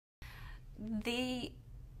The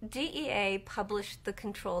DEA published the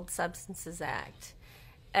Controlled Substances Act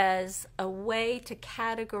as a way to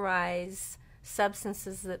categorize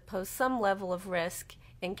substances that pose some level of risk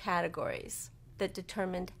in categories that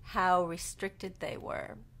determined how restricted they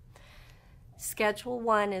were. Schedule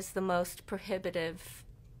 1 is the most prohibitive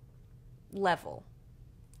level.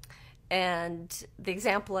 And the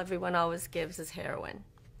example everyone always gives is heroin.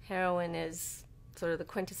 Heroin is sort of the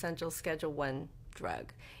quintessential Schedule 1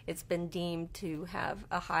 drug. It's been deemed to have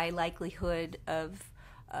a high likelihood of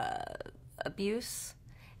abuse,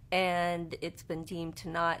 and it's been deemed to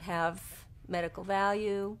not have medical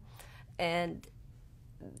value. And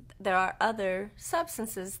there are other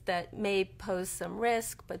substances that may pose some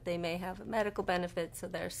risk, but they may have a medical benefit, so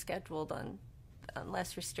they're scheduled on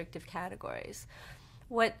less restrictive categories.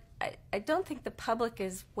 What I don't think the public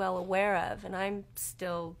is well aware of, and I'm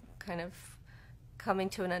still kind of coming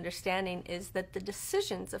to an understanding, is that the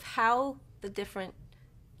decisions of how the different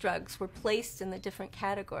drugs were placed in the different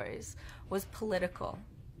categories was political.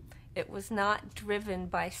 It was not driven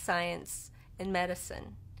by science and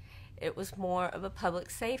medicine. It was more of a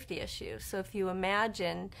public safety issue. So if you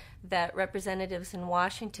imagine that representatives in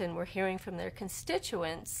Washington were hearing from their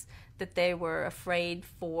constituents that they were afraid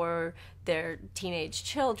for their teenage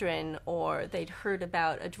children, or they'd heard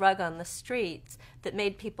about a drug on the streets that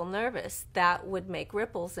made people nervous, that would make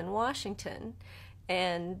ripples in Washington.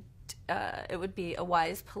 And it would be a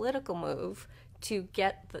wise political move to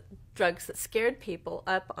get the drugs that scared people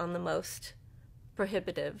up on the most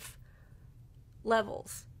prohibitive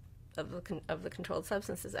levels of the Controlled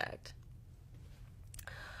Substances Act.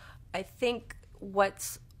 I think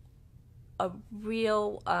what's a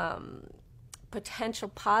real potential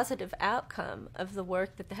positive outcome of the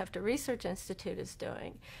work that the Hefter Research Institute is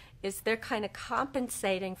doing is they're kind of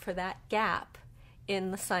compensating for that gap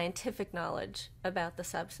in the scientific knowledge about the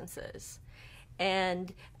substances.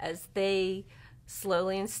 And as they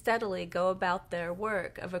slowly and steadily go about their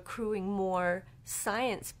work of accruing more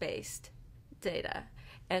science-based data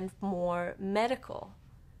and more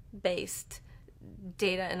medical-based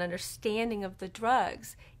data and understanding of the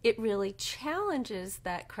drugs, it really challenges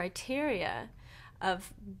that criteria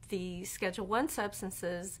of the Schedule 1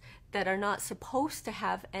 substances that are not supposed to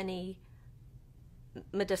have any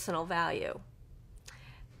medicinal value.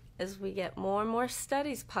 As we get more and more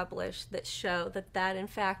studies published that show that that in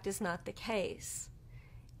fact is not the case,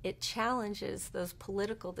 it challenges those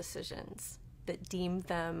political decisions that deem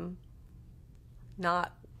them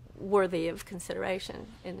not worthy of consideration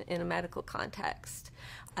in a medical context.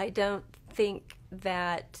 I don't think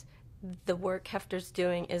that the work Hefter's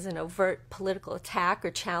doing is an overt political attack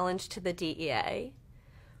or challenge to the DEA.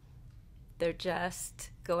 They're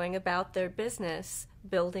just going about their business,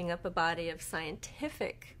 building up a body of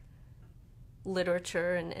scientific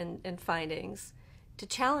literature and findings to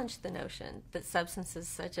challenge the notion that substances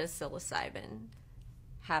such as psilocybin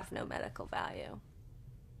have no medical value.